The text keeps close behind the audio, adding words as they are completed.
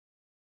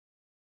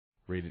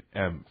Rated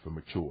M for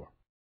mature.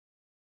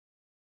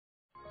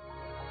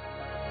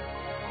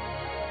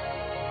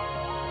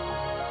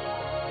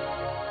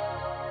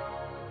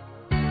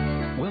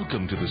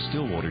 Welcome to the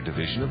Stillwater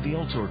division of the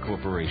Ultor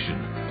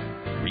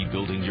Corporation,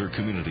 rebuilding your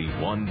community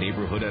one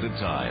neighborhood at a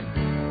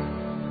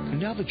time.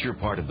 Now that you're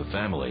part of the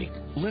family,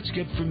 let's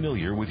get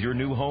familiar with your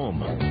new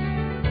home.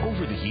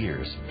 Over the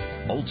years,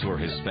 Ultor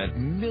has spent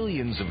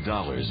millions of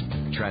dollars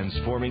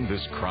transforming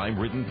this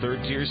crime-ridden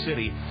third-tier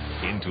city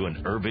into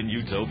an urban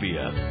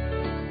utopia.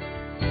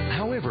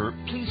 However,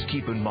 please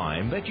keep in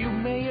mind that you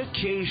may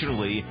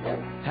occasionally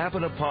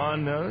happen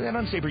upon an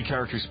unsavory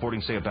character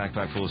sporting, say, a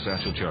backpack full of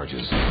satchel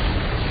charges.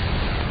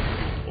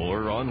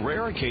 Or, on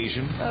rare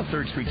occasion, a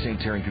 3rd Street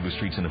Saint tearing through the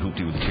streets in a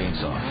hoopty with a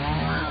chainsaw.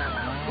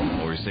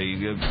 Or, say,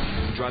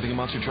 driving a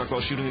monster truck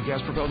while shooting a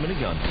gas-propelled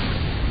minigun.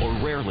 Or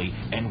rarely,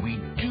 and we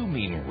do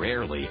mean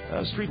rarely,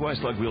 a streetwise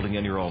slug-wielding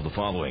any or all of the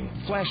following: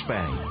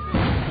 flashbang,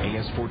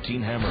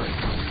 AS-14 hammer,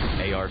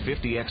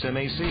 AR-50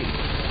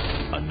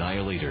 XMAC,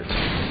 Annihilator,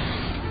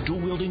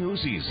 dual-wielding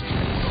Uzis,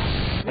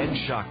 and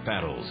shock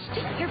paddles.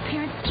 Didn't your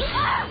parents...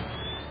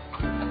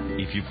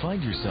 If you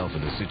find yourself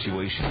in a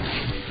situation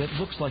that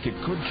looks like it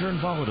could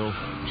turn volatile,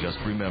 just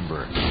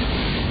remember,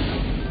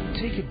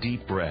 take a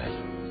deep breath,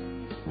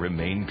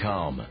 remain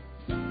calm,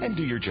 and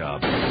do your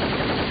job.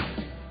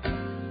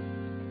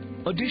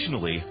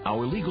 Additionally,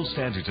 our legal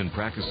standards and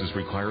practices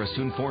require us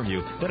to inform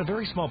you that a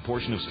very small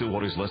portion of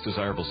Stillwater's less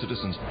desirable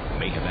citizens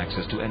may have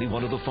access to any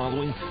one of the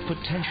following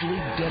potentially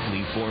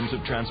deadly forms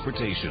of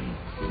transportation: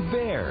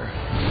 bear,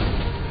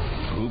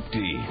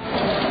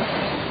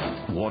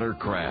 hoopty,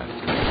 watercraft,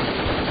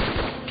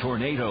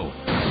 tornado,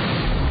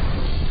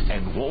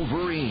 and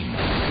wolverine.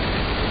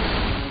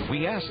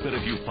 We ask that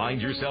if you find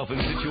yourself in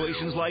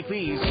situations like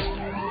these,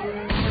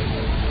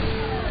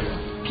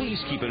 please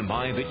keep in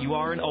mind that you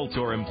are an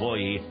Ultor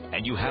employee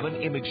and you have an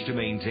image to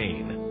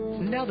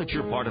maintain. Now that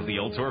you're part of the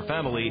Ultor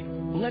family,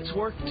 let's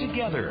work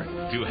together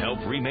to help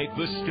remake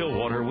the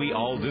Stillwater we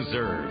all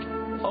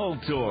deserve.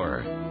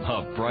 Ultor,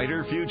 a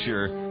brighter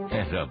future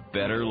and a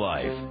better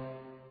life.